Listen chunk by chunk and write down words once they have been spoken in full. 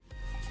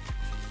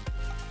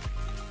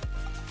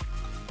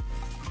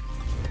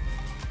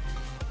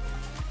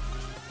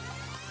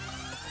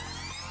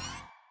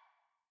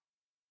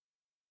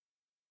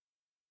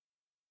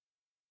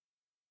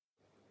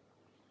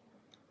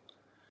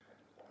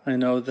I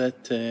know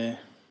that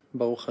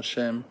Baruch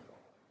Hashem,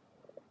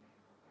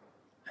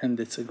 and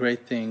it's a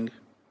great thing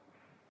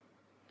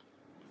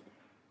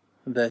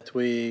that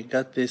we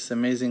got this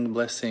amazing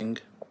blessing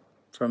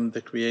from the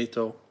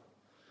Creator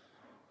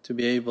to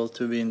be able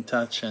to be in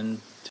touch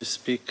and to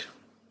speak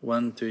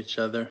one to each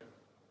other,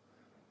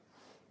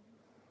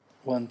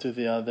 one to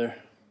the other.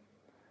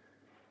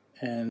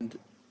 And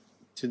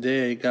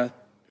today I got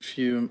a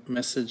few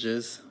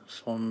messages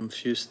from a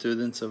few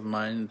students of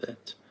mine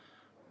that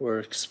were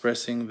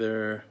expressing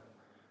their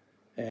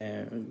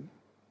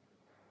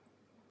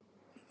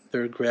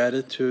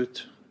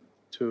gratitude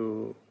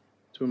to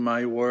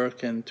my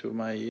work and to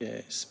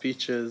my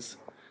speeches.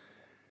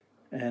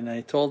 And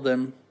I told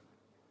them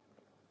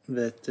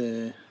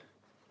that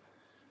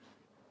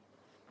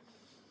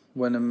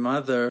when a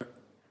mother,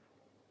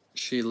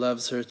 she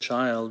loves her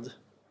child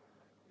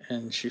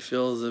and she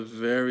feels a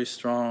very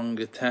strong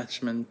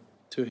attachment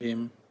to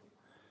him,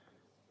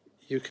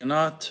 you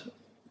cannot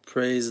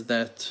praise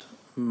that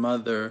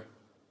mother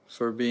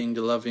for being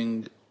a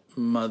loving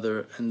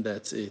mother and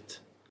that's it.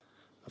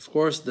 Of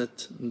course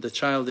that the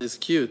child is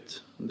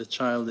cute, the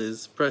child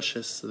is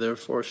precious,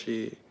 therefore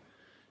she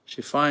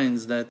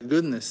finds that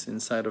goodness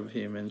inside of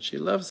him and she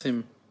loves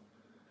him.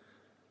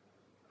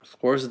 Of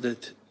course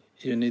that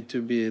you need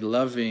to be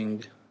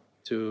loving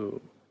to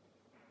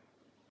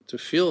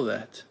feel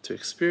that, to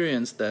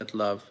experience that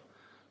love.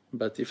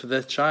 But if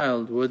that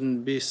child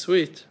wouldn't be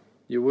sweet,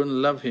 you wouldn't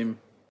love him.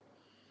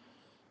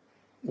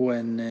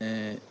 When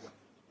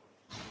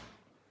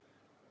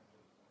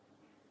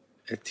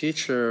a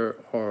teacher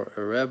or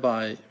a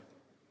rabbi,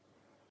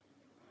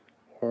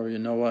 or you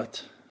know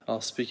what, I'll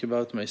speak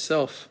about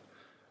myself,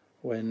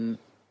 when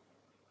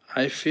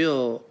I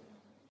feel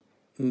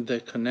the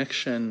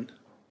connection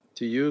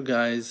to you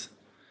guys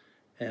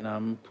and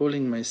I'm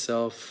pulling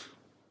myself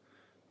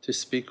to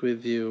speak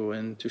with you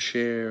and to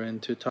share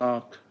and to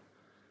talk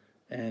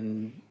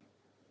and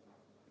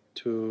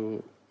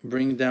to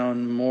bring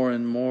down more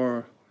and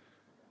more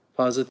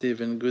positive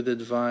and good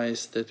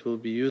advice that will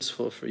be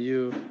useful for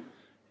you,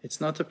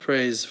 it's not a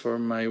praise for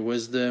my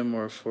wisdom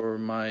or for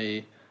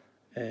my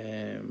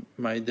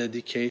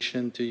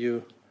dedication to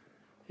you.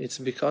 It's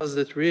because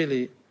that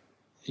really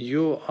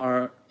you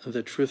are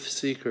the truth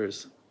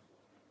seekers.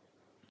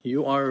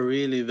 You are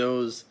really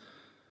those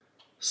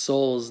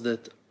souls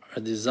that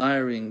are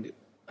desiring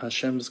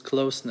Hashem's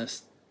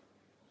closeness.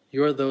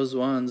 You are those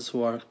ones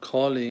who are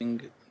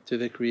calling to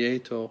the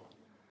Creator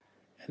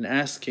and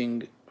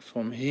asking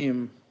from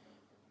Him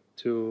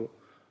to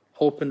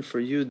open for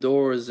you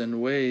doors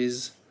and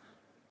ways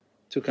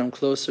to come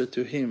closer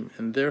to Him,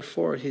 and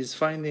therefore He's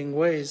finding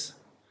ways.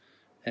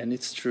 And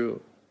it's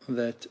true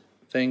that,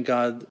 thank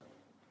God,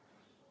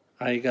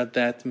 I got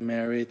that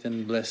merit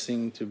and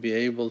blessing to be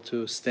able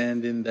to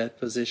stand in that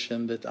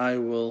position that I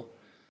will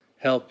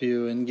help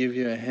you and give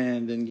you a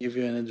hand and give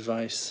you an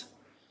advice.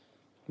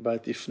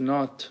 But if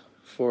not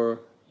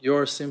for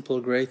your simple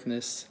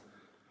greatness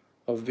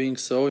of being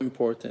so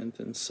important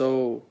and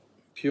so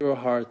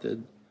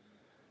pure-hearted,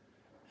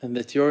 and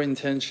that your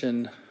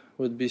intention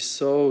would be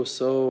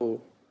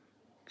so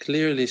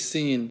clearly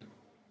seen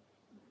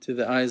to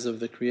the eyes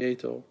of the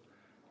Creator,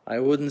 I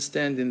wouldn't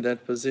stand in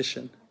that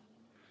position.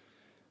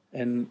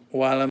 And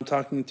while I'm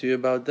talking to you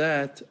about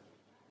that,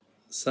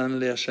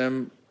 suddenly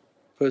Hashem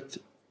put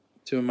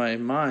to my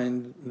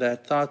mind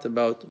that thought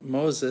about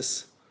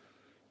Moses,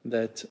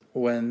 that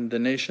when the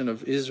nation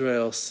of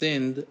Israel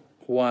sinned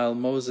while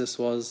Moses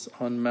was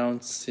on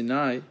Mount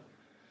Sinai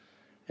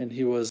and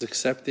he was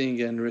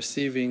accepting and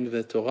receiving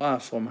the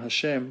Torah from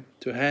Hashem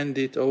to hand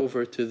it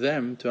over to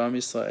them, to Am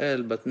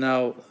Yisrael, but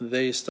now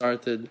they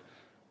started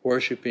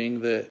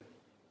worshipping the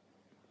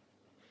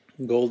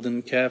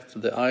golden calf,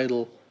 the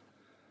idol.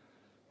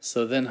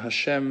 So then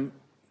Hashem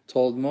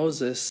told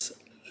Moses,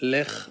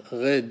 Lech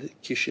red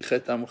ki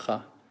shichet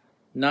amcha.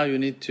 Now you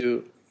need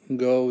to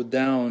go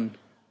down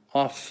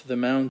off the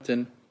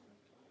mountain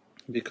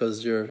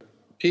because your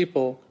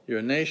people,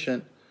 your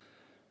nation,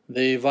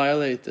 they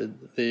violated,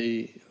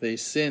 they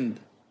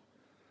sinned,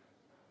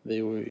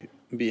 they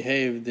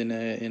behaved in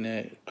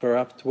a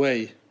corrupt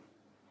way.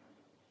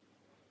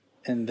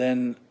 And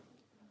then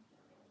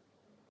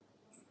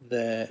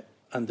the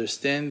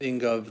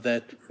understanding of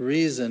that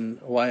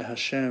reason why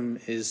Hashem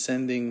is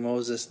sending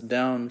Moses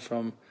down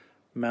from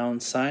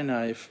Mount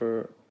Sinai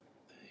for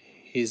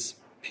his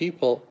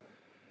people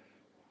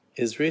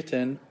is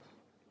written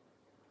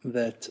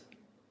that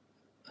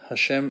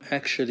Hashem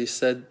actually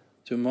said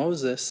to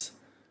Moses,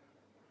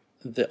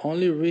 the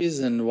only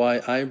reason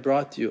why I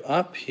brought you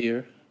up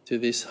here to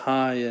this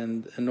high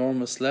and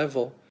enormous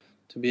level,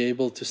 to be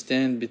able to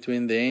stand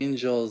between the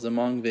angels,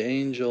 among the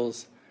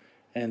angels,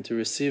 and to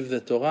receive the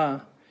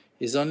Torah,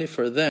 is only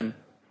for them.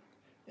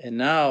 And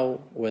now,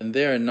 when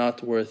they are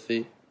not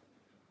worthy,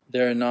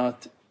 they are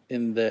not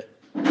in the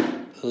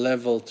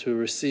level to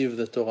receive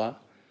the Torah,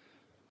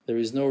 there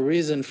is no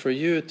reason for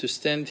you to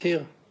stand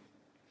here.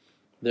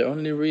 The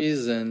only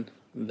reason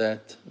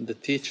that the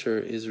teacher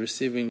is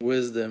receiving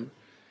wisdom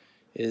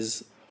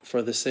is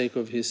for the sake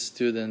of his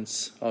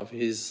students, of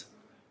his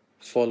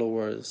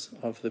followers,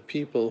 of the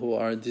people who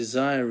are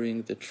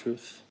desiring the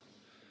truth.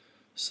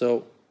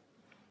 So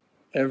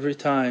every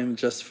time,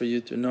 just for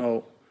you to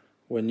know,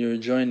 when you're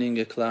joining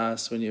a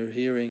class, when you're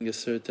hearing a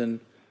certain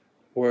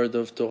word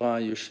of Torah,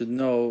 you should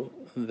know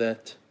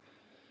that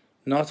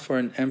not for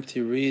an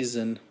empty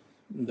reason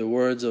the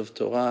words of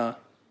Torah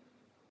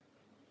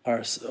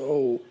are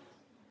so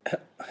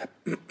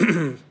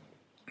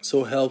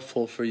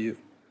helpful for you.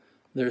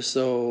 They're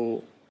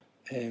so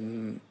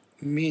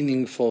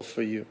meaningful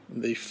for you.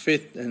 They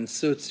fit and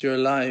suits your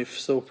life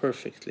so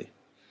perfectly.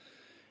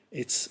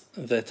 It's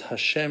that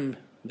Hashem,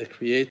 the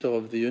creator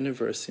of the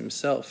universe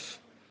himself,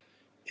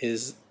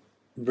 is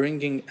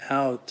bringing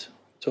out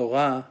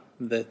Torah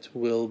that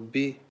will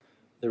be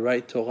the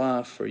right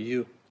Torah for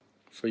you,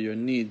 for your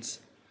needs.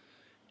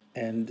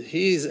 And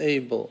He is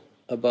able,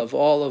 above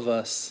all of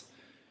us,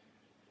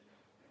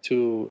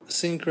 to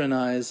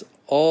synchronize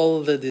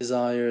all the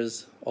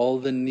desires, all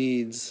the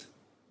needs,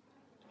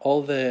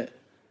 all the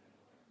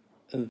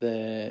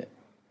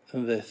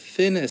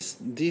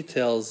thinnest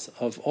details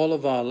of all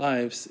of our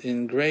lives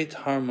in great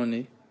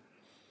harmony,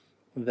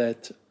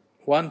 that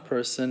one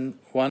person,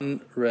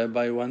 one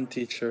rabbi, one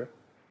teacher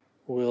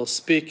will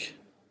speak,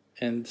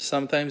 and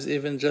sometimes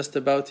even just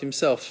about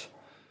himself,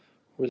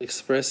 will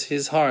express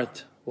his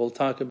heart, will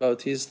talk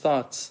about his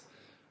thoughts,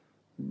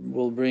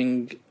 will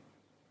bring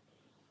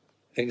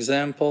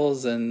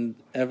examples and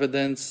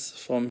evidence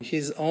from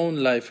his own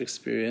life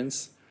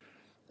experience,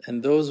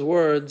 and those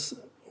words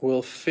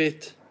will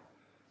fit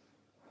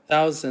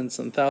thousands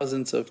and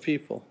thousands of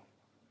people,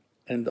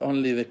 and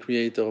only the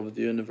creator of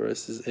the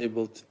universe is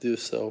able to do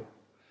so,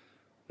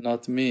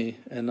 not me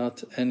and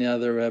not any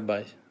other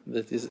rabbi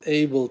that is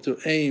able to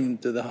aim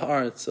to the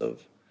hearts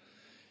of.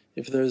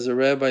 If there's a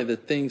rabbi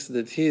that thinks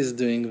that he is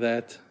doing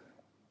that,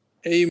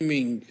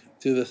 aiming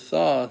to the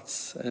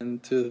thoughts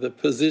and to the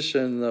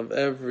position of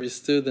every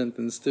student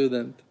and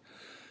student,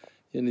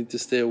 you need to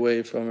stay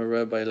away from a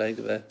rabbi like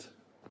that.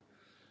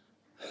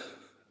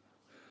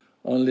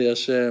 Only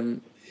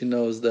Hashem, He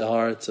knows the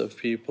hearts of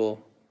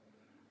people.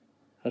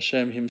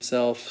 Hashem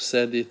Himself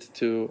said it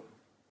to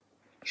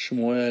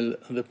Shmuel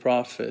the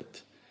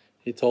prophet.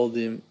 He told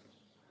him,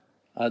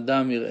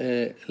 Adam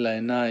yir'eh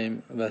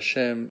la'inayim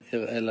v'Hashem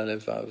yir'eh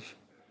la'levav.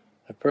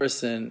 A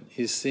person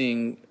is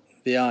seeing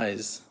the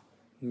eyes,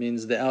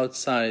 means the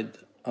outside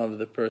of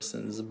the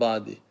person's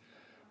body.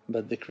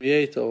 But the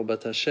Creator,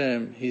 but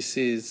Hashem, He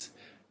sees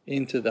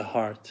into the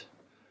heart.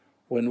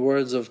 When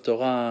words of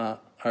Torah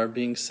are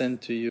being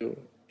sent to you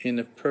in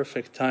a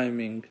perfect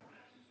timing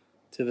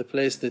to the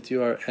place that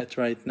you are at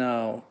right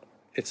now,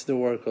 it's the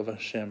work of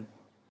Hashem.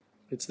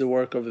 It's the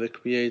work of the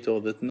Creator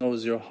that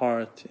knows your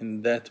heart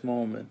in that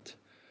moment.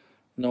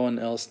 No one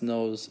else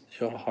knows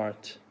your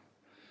heart.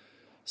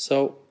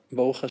 So,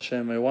 Baruch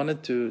Hashem, I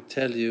wanted to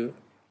tell you,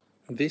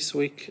 this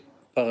week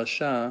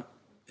parasha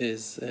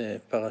is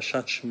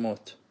Parashat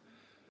Shemot.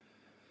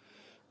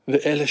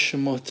 Ve'ele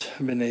Shemot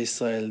Bnei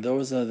Israel.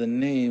 Those are the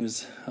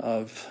names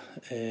of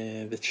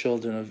the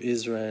children of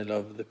Israel,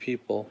 of the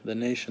people, the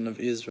nation of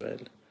Israel.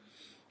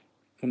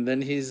 And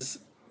then he's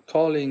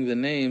calling the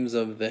names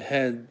of the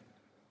heads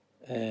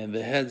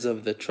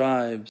of the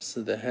tribes,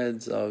 the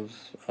heads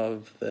of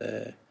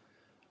the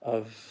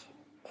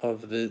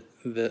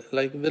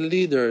like the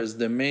leaders,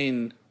 the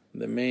main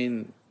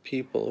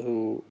people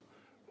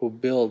who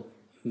built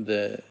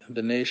the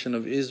nation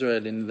of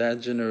Israel in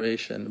that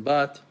generation.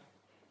 But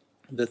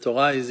the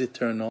Torah is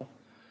eternal,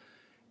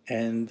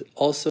 and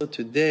also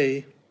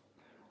today,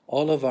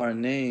 all of our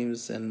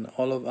names and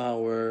all of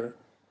our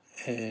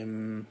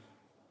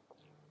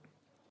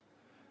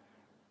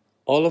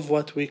all of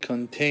what we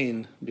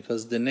contain,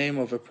 because the name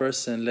of a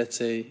person, let's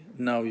say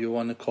now you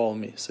want to call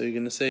me, so you're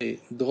going to say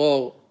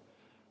Dror.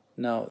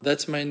 Now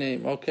that's my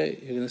name. Okay,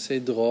 you're going to say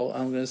Dror.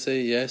 I'm going to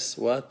say yes.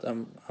 What?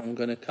 I'm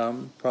going to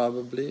come,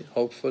 probably,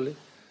 hopefully.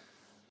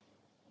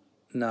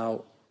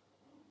 Now,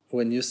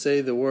 when you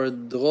say the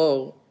word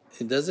Dror,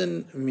 it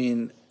doesn't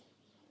mean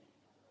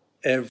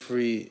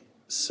every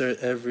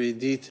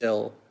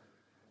detail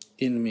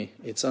in me.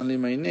 It's only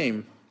my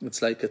name.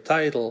 It's like a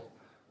title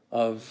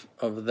of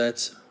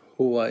that's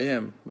who I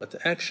am. But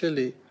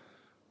actually,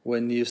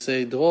 when you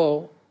say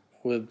Dror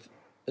with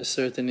a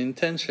certain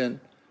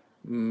intention,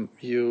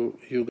 you're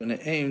going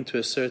to aim to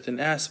a certain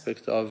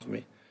aspect of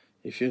me.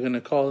 If you're going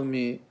to call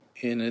me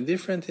in a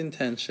different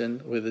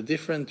intention, with a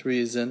different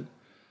reason,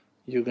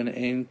 you're going to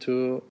aim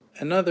to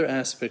another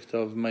aspect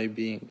of my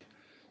being.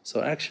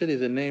 So actually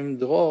the name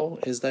Dror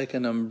is like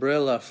an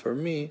umbrella for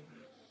me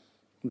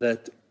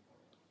that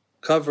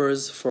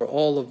covers for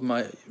all of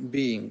my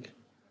being.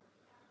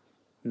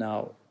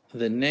 Now,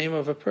 the name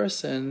of a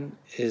person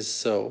is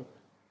so,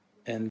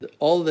 and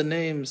all the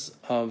names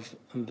of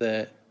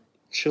the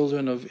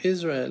children of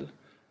Israel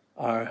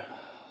are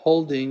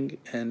holding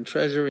and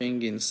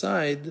treasuring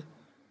inside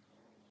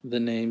the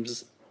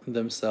names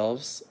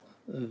themselves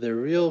the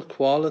real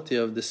quality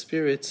of the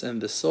spirits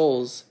and the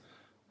souls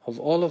of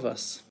all of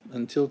us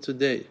until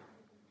today.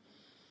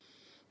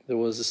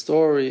 There's a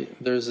story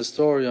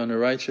on a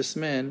righteous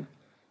man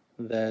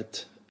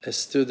that a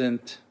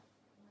student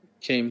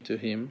came to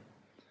him.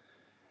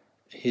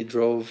 He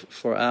drove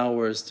for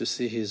hours to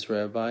see his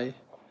rabbi,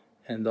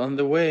 and on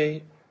the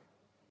way,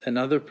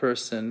 another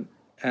person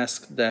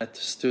asked that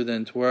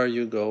student, "Where are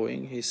you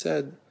going?" He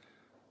said,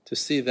 "To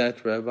see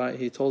that rabbi."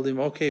 He told him,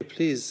 "Okay,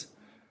 please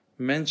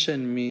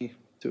mention me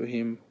to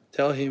him,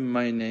 tell him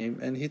my name."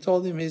 And he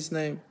told him his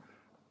name.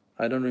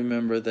 I don't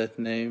remember that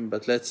name,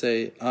 but let's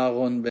say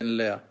Aaron ben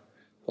Leah.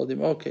 Told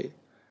him, "Okay,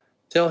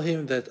 tell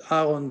him that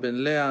Aaron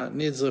ben Leah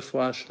needs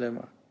refuah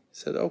shlema." He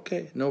said,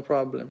 "Okay, no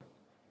problem."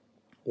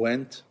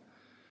 Went,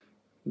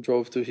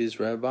 drove to his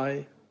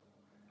rabbi,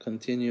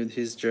 continued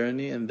his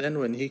journey, and then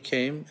when he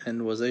came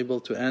and was able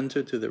to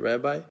enter to the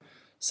rabbi,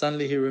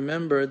 suddenly he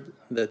remembered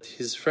that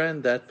his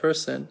friend, that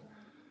person,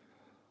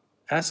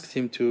 asked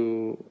him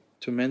to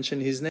mention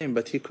his name,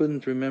 but he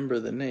couldn't remember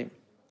the name.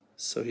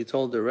 So he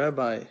told the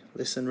rabbi,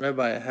 "Listen,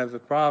 Rabbi, I have a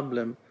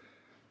problem.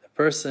 A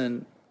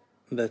person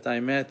that I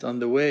met on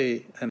the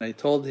way, and I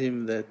told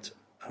him that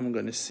I'm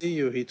going to see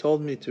you, he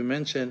told me to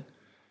mention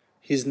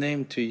his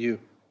name to you."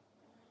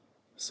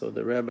 So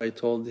the rabbi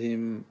told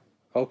him,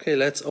 "Okay,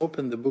 let's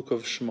open the book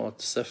of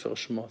Shmot, Sefer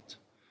Shmot,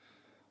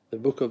 the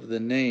book of the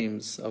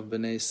names of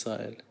Bnei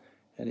Israel."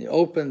 And he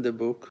opened the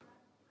book,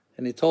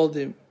 and he told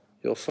him,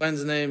 "Your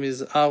friend's name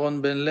is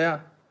Aaron ben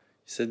Leah?"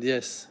 He said,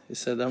 "Yes." He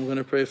said, "I'm going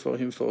to pray for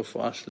him for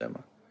refuah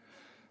shlema."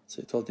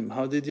 So he told him,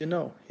 "How did you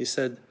know?" He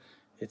said,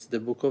 "It's the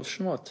book of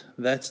Shmot.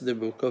 That's the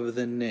book of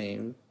the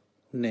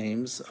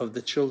names of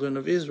the children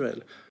of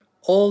Israel.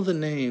 All the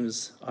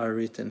names are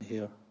written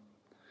here.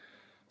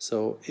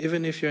 So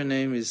even if your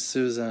name is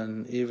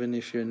Susan, even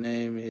if your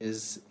name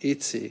is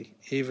Itzi,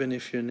 even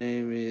if your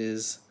name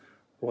is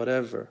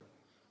whatever,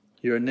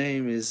 your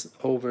name is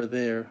over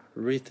there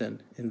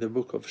written in the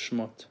book of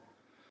Shmot.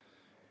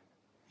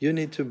 You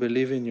need to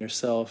believe in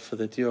yourself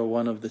that you are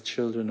one of the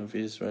children of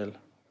Israel.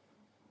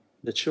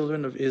 The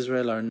children of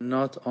Israel are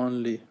not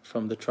only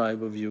from the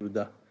tribe of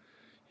Yehuda.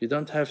 You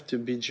don't have to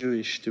be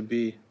Jewish to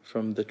be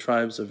from the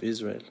tribes of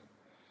Israel.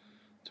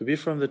 To be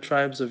from the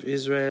tribes of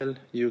Israel,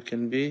 you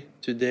can be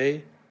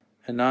today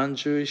a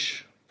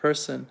non-Jewish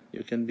person.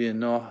 You can be a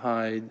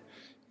Noahide.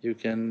 You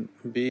can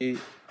be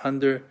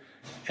under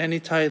any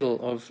title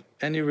of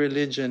any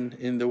religion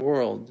in the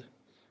world,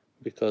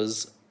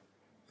 because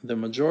the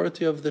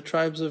majority of the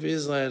tribes of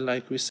Israel,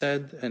 like we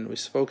said, and we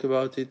spoke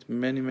about it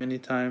many, many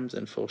times,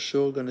 and for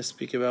sure going to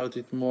speak about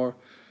it more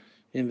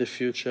in the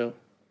future,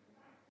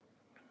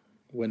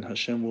 when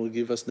Hashem will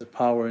give us the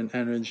power and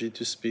energy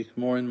to speak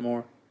more and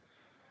more.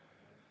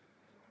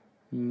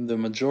 The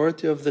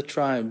majority of the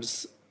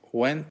tribes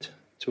went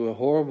to a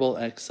horrible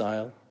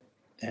exile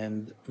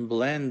and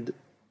blend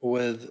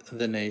with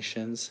the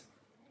nations,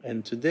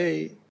 and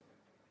today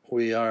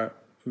we are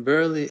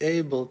barely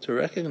able to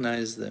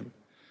recognize them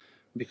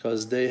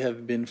because they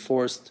have been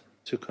forced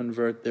to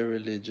convert their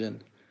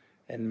religion,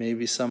 and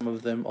maybe some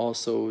of them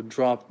also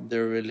dropped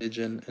their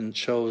religion and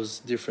chose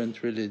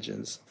different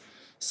religions.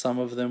 Some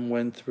of them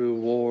went through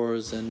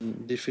wars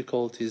and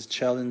difficulties,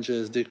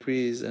 challenges,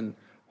 decrees, and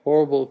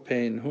horrible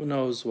pain. Who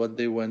knows what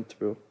they went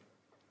through?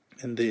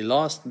 And they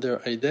lost their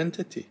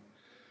identity.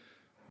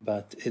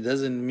 But it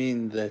doesn't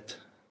mean that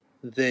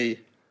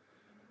they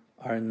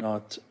are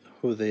not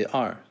who they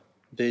are.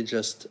 They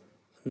just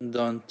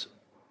don't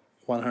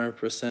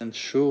 100%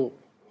 sure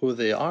who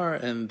they are,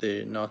 and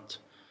they're not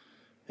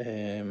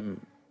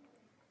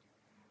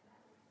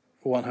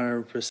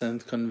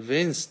 100%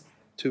 convinced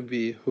to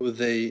be who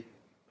they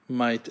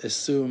might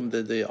assume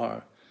that they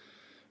are,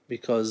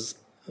 because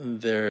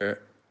the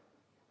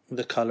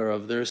color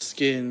of their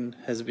skin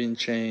has been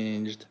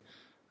changed,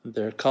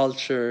 their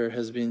culture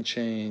has been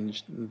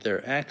changed,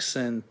 their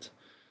accent,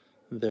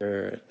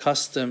 their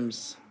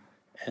customs,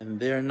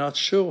 and they're not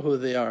sure who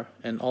they are.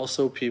 And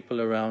also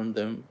people around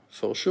them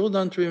for sure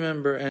don't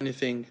remember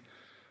anything.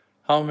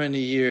 How many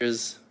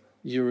years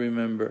you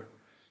remember?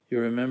 You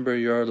remember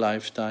your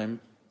lifetime.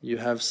 You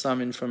have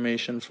some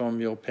information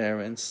from your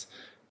parents,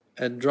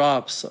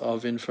 drops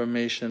of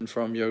information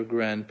from your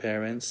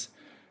grandparents,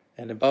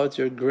 and about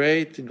your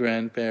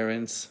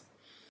great-grandparents,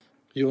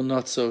 you're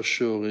not so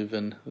sure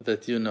even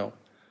that you know.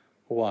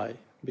 Why?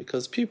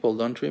 Because people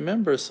don't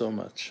remember so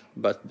much.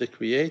 But the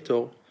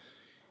Creator,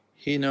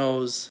 He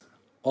knows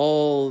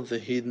all the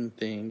hidden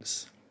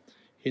things.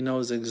 He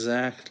knows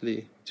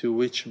exactly to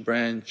which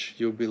branch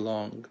you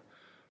belong,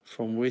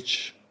 from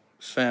which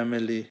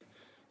family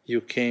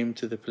you came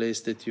to the place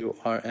that you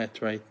are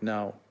at right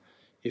now.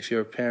 If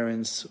your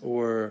parents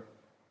were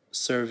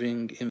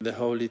serving in the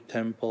Holy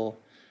Temple,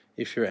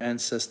 if your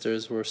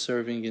ancestors were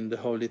serving in the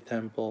Holy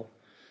Temple,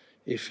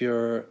 if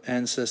your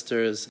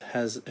ancestors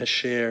has a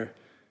share,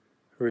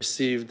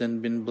 received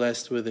and been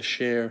blessed with a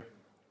share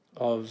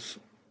of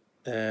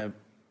a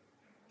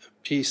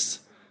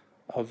piece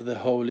of the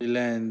Holy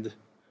Land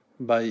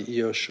by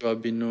Yoshua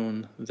bin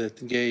Nun,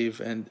 that gave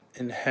and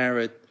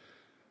inherit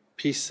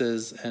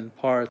pieces and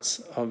parts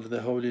of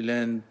the Holy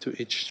Land to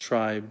each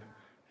tribe,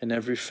 and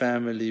every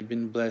family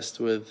been blessed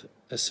with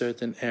a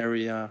certain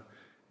area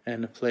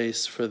and a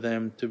place for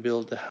them to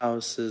build the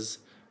houses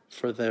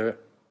for their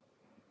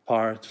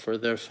part, for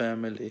their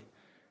family.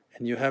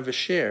 and you have a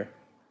share,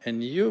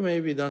 and you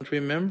maybe don't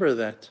remember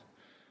that,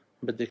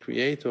 but the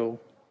Creator,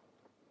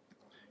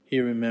 He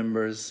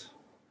remembers.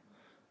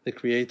 The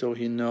Creator,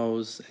 He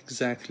knows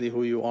exactly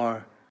who you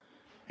are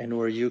and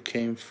where you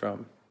came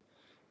from.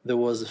 There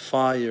was a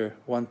fire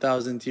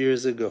 1,000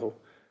 years ago,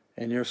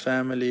 and your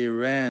family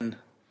ran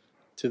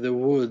to the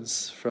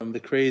woods from the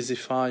crazy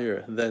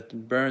fire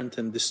that burnt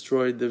and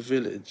destroyed the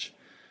village.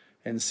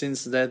 And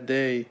since that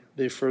day,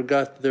 they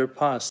forgot their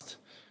past.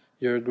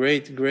 Your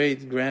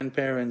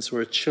great-great-grandparents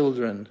were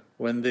children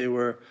when they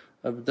were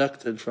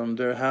abducted from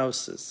their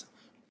houses,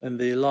 and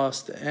they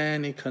lost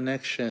any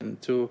connection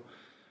to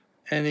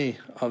any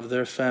of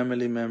their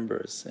family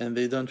members, and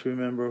they don't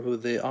remember who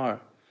they are.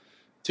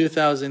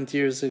 2,000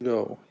 years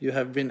ago, you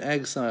have been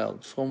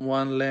exiled from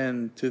one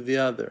land to the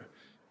other.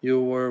 You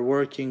were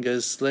working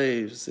as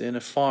slaves in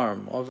a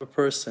farm of a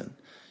person.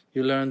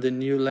 You learned a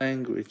new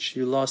language.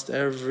 You lost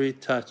every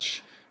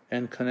touch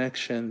and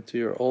connection to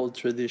your old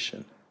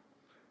tradition.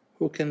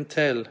 Who can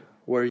tell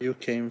where you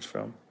came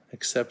from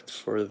except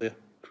for the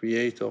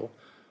Creator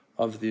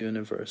of the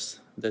universe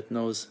that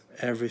knows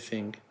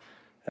everything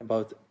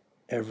about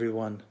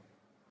everyone?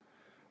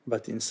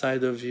 But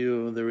inside of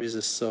you there is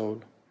a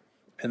soul,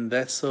 and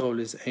that soul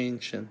is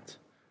ancient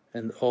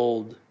and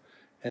old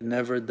and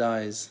never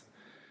dies.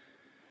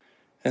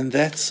 And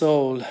that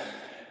soul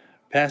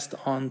passed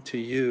on to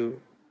you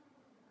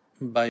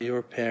by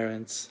your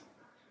parents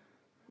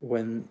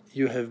when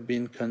you have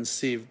been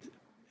conceived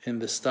in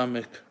the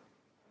stomach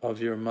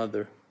of your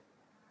mother.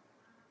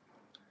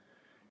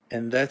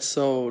 And that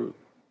soul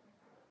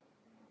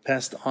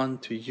passed on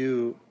to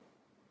you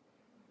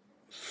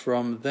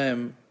from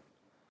them,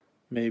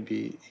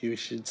 maybe you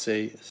should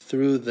say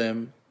through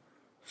them,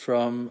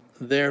 from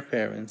their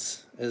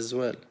parents as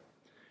well.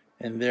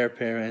 And their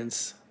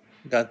parents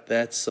got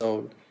that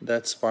soul,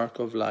 that spark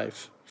of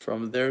life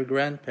from their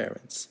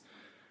grandparents,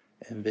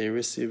 and they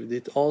received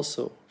it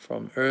also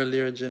from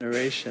earlier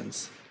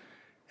generations.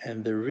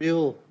 And the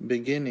real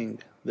beginning,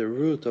 the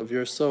root of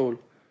your soul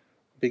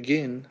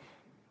begins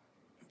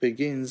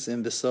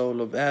in the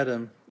soul of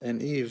Adam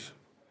and Eve.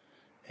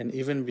 And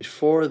even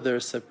before their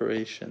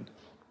separation,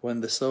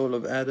 when the soul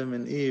of Adam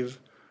and Eve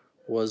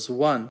was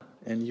one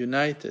and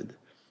united,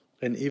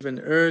 and even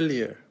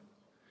earlier,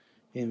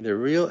 in the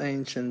real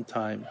ancient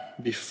time,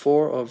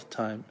 before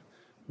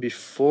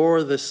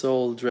the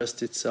soul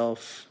dressed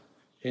itself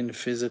in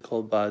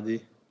physical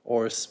body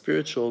or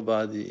spiritual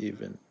body,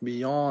 even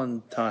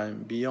beyond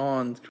time,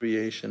 beyond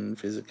creation and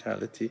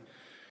physicality,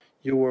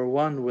 you were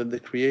one with the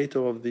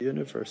Creator of the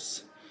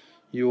universe.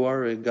 You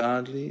are a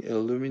godly,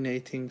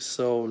 illuminating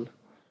soul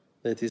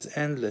that is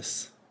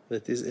endless,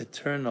 that is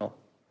eternal,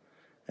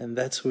 and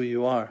that's who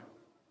you are.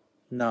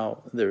 Now,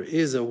 there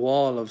is a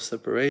wall of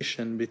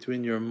separation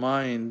between your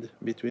mind,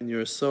 between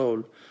your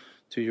soul,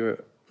 to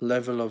your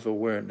level of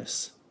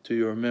awareness, to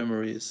your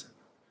memories,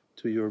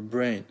 to your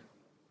brain.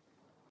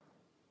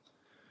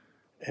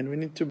 And we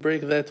need to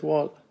break that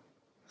wall.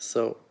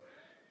 So,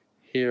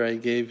 here I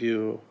gave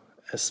you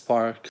a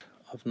spark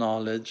of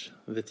knowledge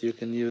that you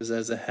can use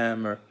as a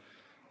hammer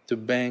to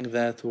bang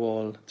that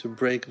wall, to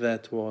break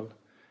that wall,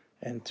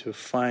 and to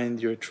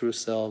find your true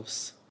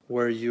selves,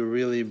 where you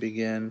really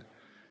began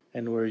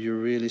and where you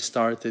really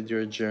started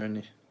your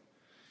journey.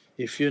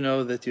 If you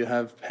know that you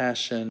have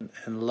passion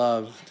and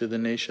love to the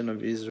nation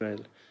of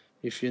Israel,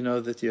 if you know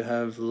that you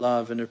have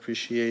love and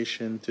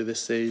appreciation to the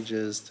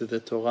sages, to the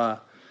Torah,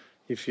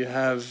 if you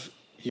have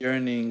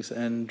yearnings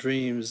and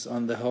dreams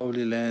on the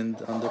Holy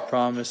Land, on the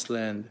Promised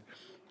Land,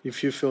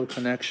 if you feel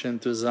connection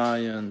to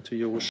Zion, to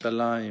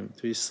Yerushalayim,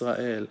 to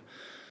Israel,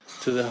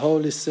 to the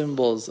holy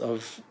symbols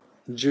of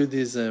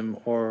Judaism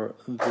or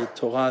the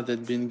Torah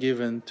that been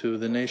given to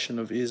the nation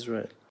of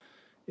Israel,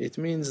 it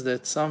means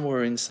that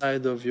somewhere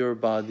inside of your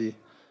body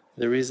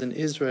there is an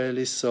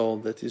Israeli soul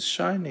that is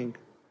shining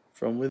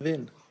from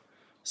within.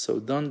 So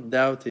don't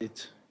doubt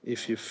it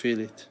if you feel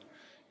it.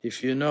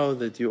 If you know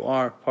that you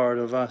are part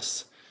of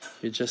us,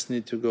 you just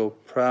need to go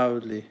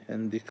proudly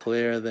and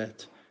declare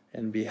that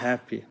and be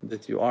happy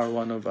that you are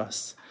one of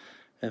us.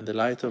 And the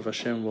light of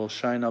Hashem will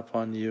shine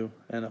upon you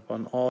and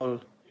upon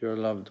all your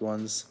loved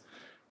ones.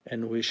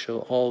 And we shall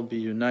all be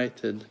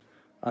united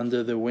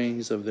under the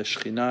wings of the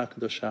Shekhinah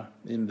Kedosha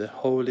in the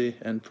holy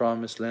and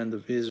promised land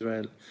of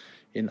Israel,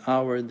 in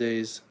our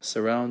days,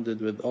 surrounded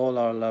with all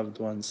our loved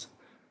ones.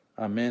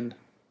 Amen.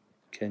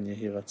 Ken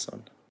Yehi Ratzon.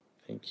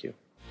 Thank you.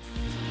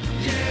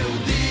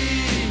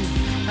 יהודי,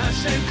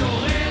 השם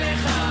קורא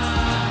לך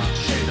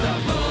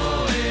שתבוא